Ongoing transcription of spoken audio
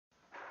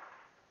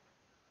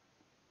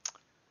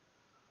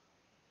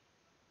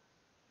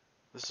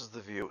This is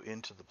the view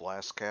into the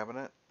blast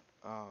cabinet,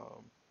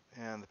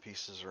 and the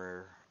pieces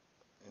are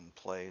in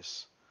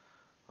place.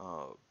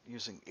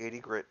 Using 80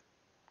 grit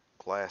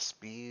glass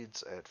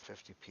beads at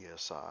 50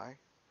 psi.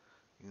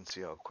 You can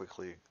see how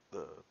quickly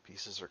the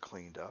pieces are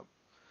cleaned up.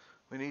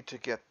 We need to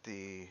get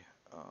the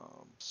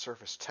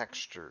surface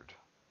textured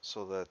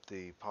so that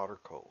the powder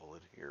coat will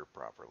adhere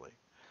properly.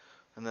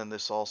 And then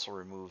this also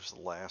removes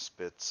the last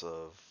bits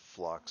of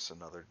flux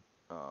and other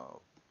uh,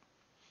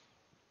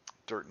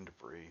 dirt and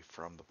debris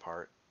from the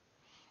part.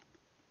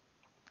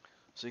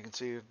 So you can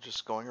see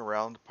just going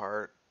around the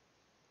part,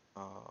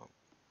 uh,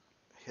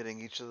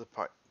 hitting each of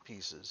the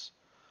pieces.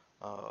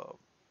 Uh,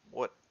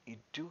 what you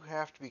do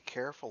have to be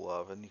careful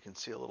of, and you can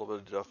see a little bit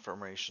of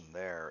deformation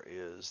there,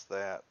 is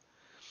that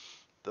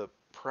the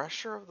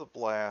pressure of the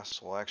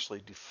blast will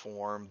actually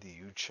deform the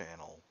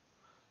U-channel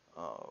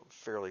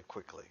fairly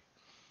quickly.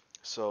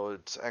 So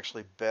it's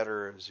actually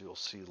better, as you'll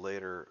see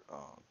later,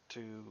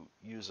 to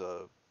use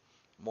a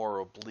more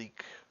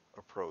oblique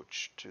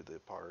approach to the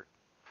part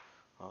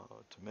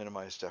to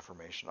minimize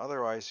deformation.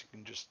 Otherwise, you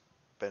can just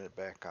bend it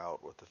back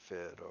out with a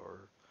fit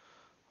or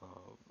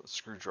a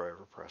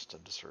screwdriver pressed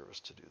into service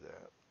to do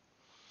that.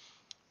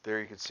 There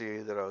you can see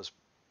that I was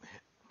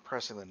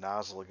pressing the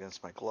nozzle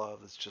against my glove.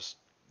 It's just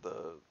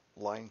the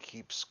line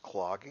keeps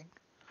clogging,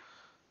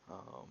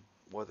 um,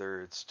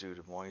 whether it's due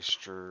to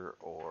moisture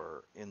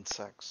or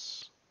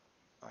insects,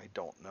 I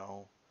don't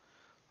know.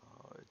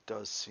 It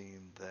does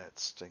seem that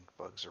stink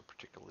bugs are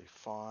particularly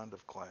fond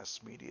of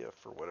glass media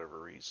for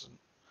whatever reason,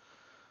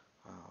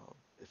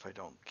 if I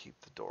don't keep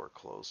the door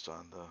closed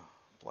on the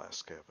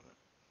blast cabinet.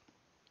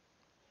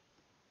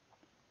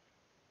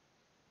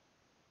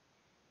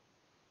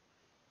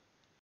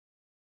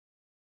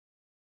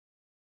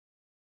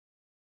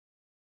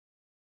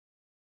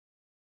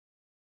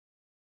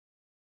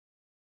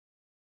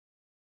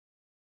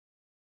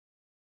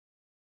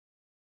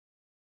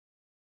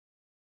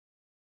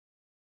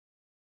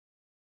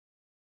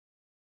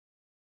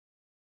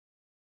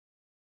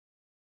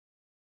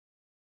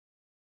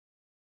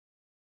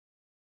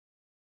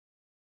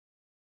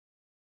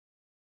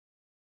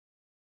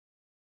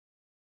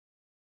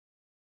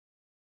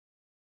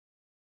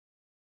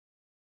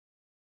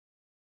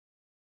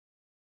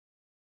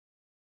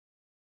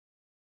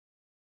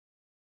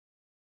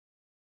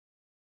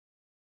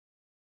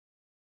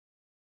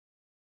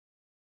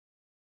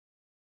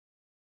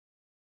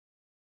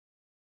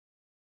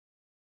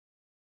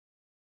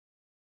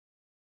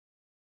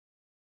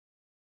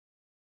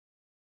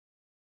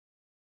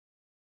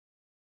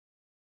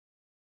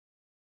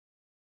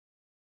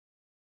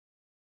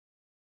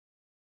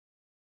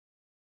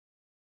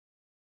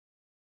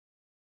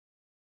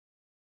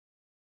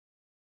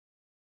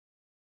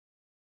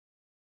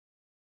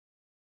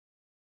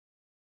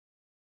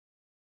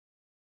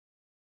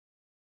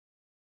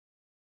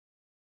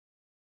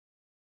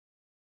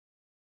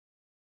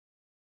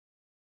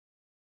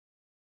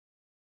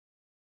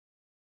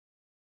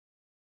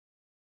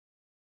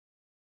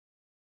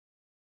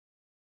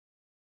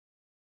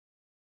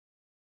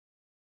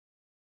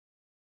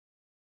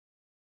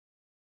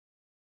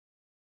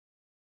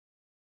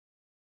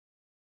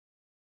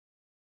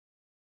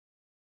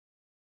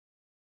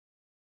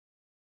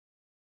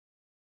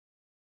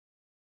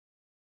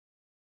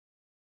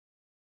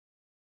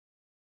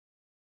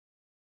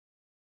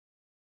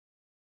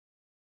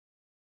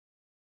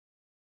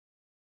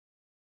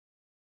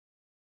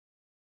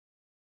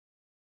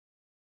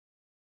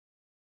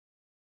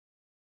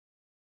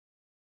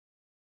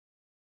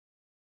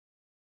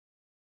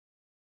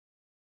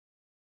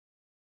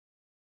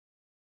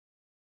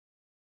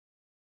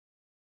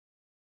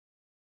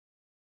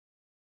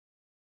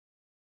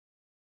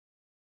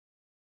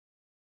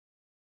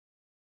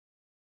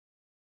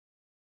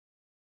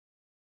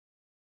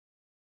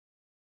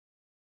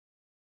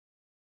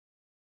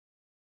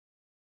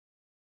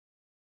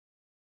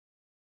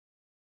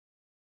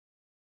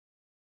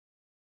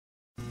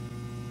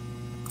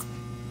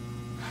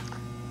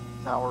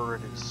 Now we're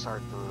ready to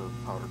start the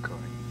powder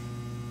coating.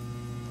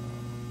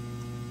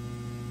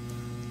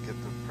 Get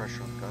the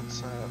pressure on the gun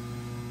set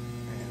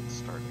and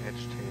start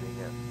agitating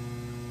it.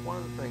 One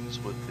of the things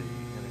with the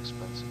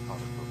inexpensive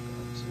powder coat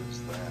guns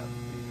is that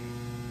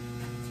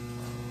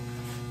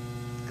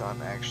the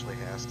gun actually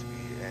has to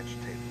be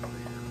agitated, whether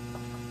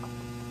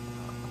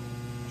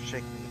you're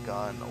shaking the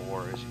gun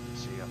or, as you can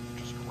see, I'm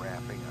just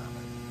rapping on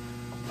it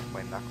with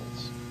my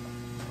knuckles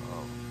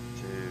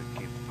to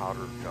keep the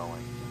powder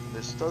going.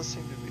 This does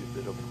seem to be a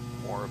bit of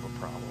more of a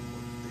problem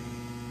with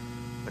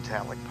the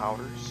metallic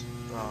powders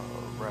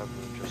rather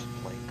than just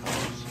plain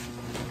colors.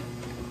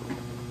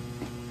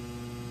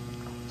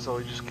 So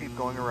we just keep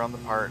going around the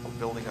part,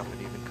 building up an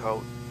even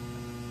coat,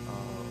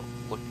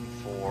 looking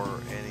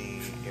for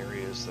any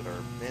areas that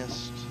are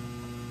missed.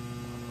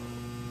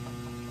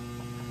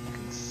 You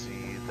can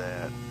see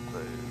that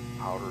the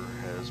powder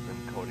has been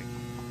coating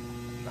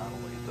not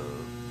only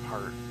the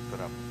part that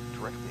I'm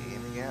directly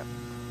aiming at,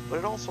 but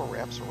it also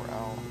wraps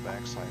around the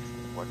backside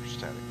from the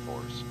electrostatic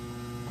force.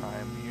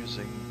 I'm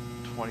using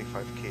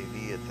 25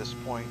 kV at this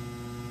point,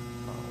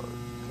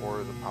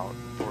 for the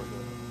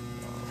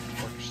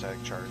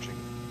electrostatic charging,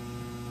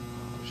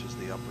 which is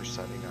the upper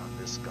setting on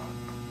this gun.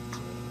 It's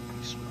an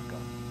Eastwood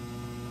gun,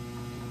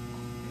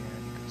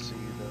 and you can see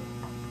the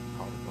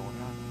powder going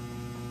on.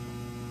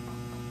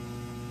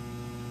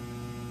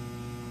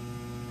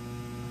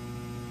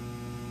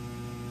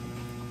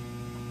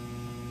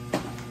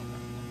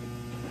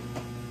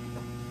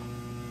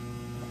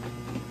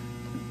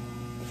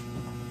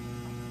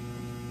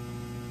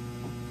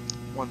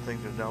 One thing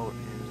to note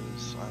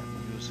is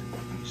I'm using the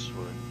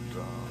Eastwood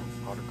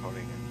powder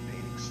coating and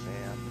painting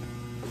stand.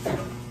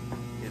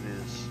 It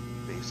is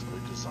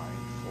basically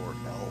designed for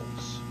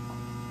elves.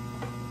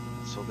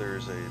 So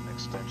there's an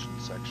extension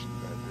section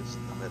that is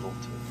in the middle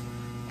to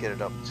get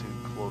it up to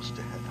close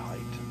to head height.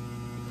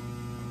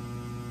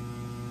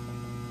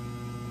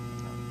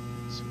 You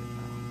can see it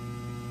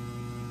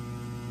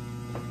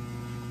now.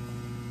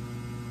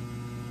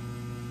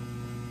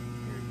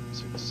 Here you can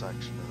see the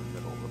section in the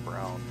middle of the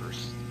brown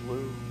versus the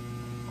blue.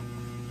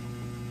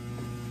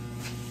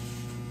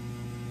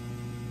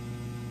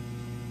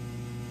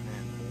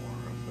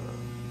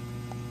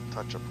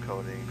 Touch-up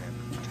coating and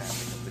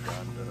tapping of the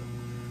gun to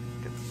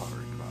get the powder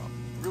to come out.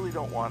 You really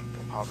don't want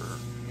the powder,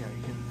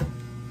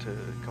 to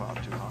come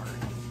out too hard.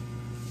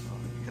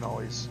 You can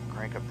always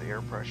crank up the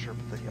air pressure,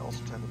 but then you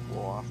also tend to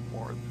blow off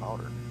more of the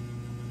powder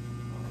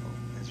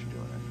as you're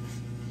doing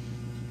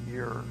it.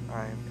 Here,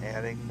 I'm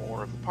adding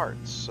more of the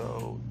parts.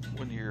 So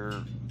when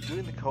you're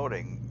doing the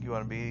coating, you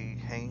want to be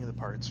hanging the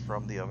parts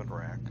from the oven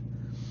rack,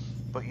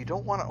 but you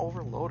don't want to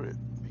overload it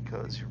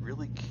because you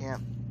really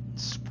can't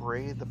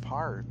spray the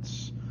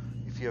parts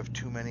if you have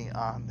too many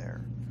on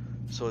there.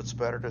 So it's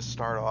better to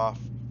start off,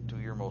 do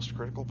your most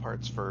critical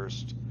parts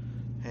first,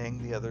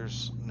 hang the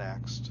others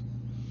next.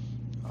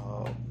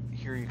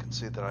 Here you can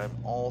see that I'm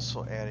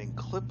also adding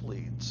clip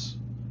leads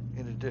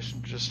in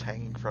addition to just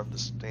hanging from the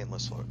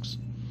stainless hooks.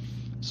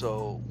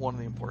 So one of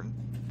the important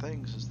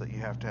things is that you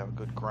have to have a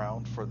good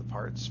ground for the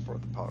parts for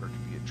the powder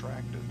to be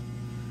attracted,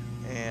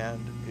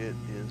 and it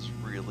is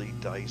really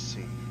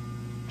dicey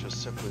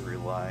just simply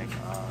relying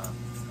on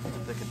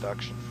the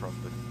conduction from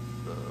the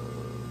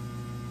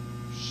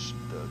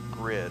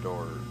grid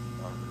or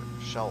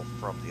shelf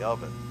from the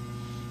oven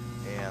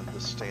and the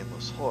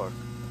stainless hook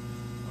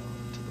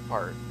to the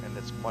part, and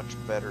it's much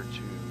better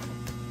to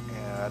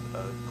add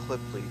a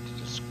clip lead to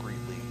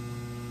discreetly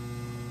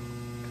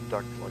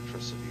conduct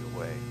electricity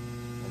away,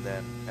 and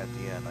then at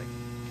the end I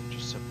can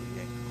just simply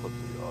yank the clip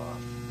lead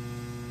off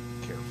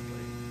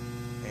carefully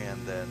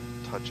and then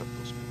touch up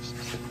those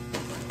pieces.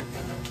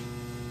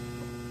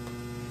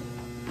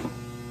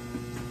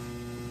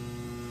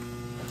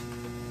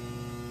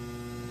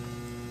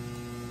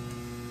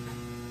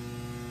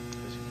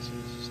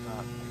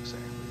 Not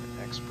exactly an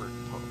expert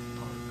powder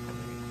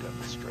coating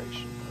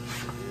demonstration, but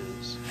it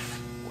is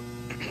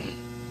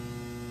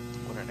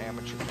what an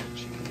amateur can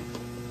achieve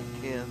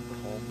in the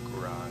home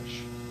garage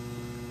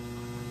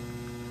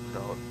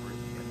without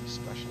really any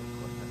special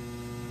equipment.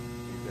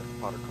 You've got the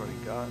powder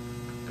coating gun,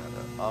 you've got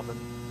an oven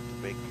to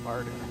bake the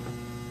part in.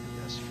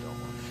 Yes, you don't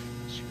want to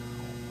use your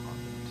home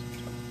oven to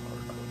do the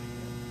powder coating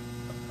in.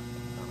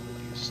 Not only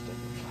do you stick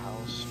with the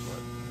house, but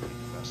you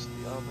mess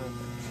the oven,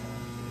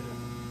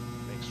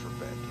 for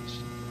bad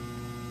tasting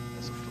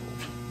as a tool.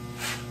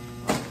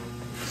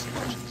 It's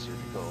much easier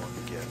to go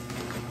and get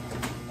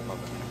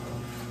oven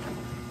from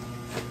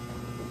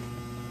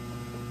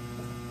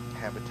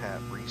Habitat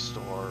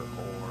Restore,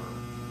 or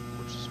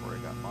which is where I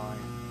got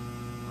mine,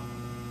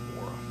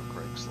 or off of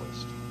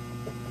Craigslist.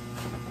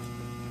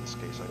 In this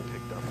case, I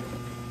picked up a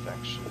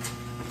convection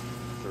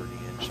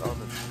 30-inch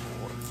oven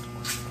for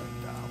 $25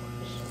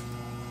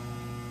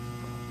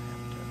 from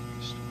Habitat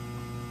Restore.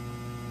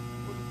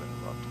 Would have been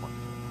about $20.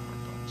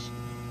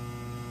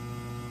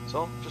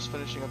 So, just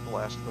finishing up the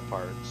last of the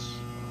parts.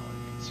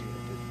 You can see I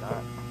did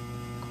not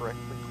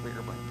correctly clear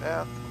my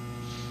path,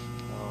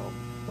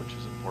 which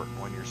is important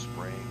when you're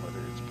spraying,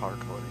 whether it's powder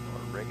coating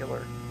or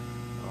regular.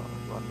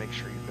 You want to make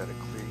sure you've got a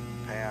clean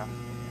path,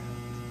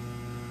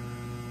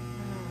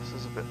 and this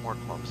is a bit more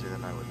clumsy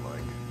than I would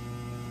like.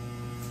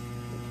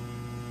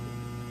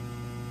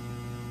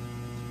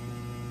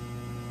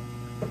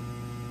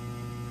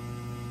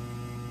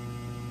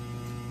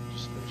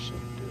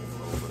 Doing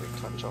a little bit of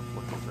touch up,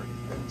 looking for any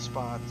thin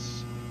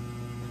spots,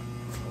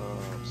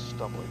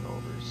 stumbling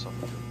over some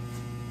of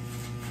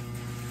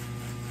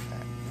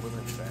the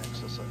limited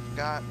access I've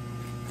got,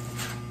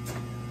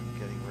 and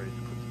getting ready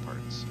to put the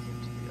parts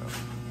into